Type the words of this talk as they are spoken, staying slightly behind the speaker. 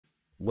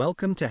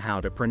Welcome to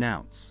How to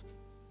Pronounce.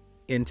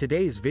 In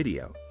today's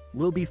video,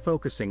 we'll be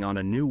focusing on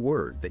a new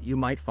word that you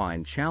might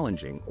find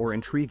challenging or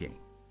intriguing.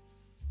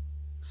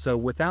 So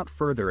without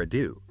further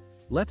ado,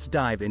 let's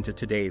dive into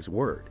today's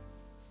word.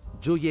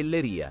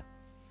 Gioielleria.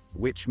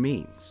 Which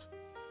means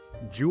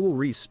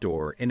jewelry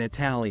store in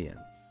Italian.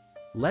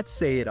 Let's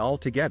say it all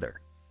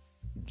together.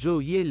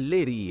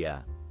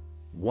 Gioielleria.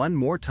 One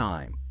more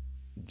time.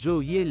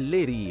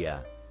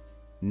 Gioielleria.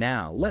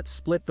 Now let's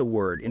split the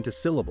word into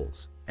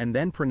syllables and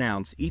then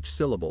pronounce each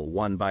syllable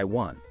one by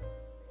one.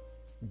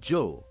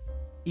 Gioielleria.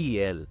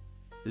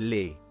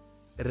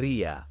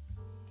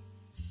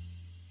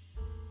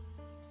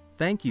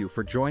 Thank you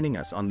for joining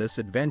us on this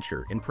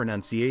adventure in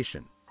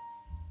pronunciation.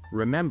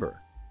 Remember,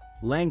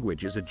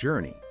 language is a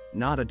journey,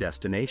 not a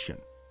destination.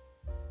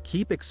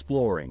 Keep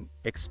exploring,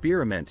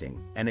 experimenting,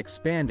 and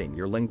expanding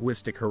your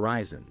linguistic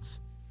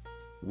horizons.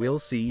 We'll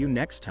see you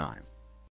next time.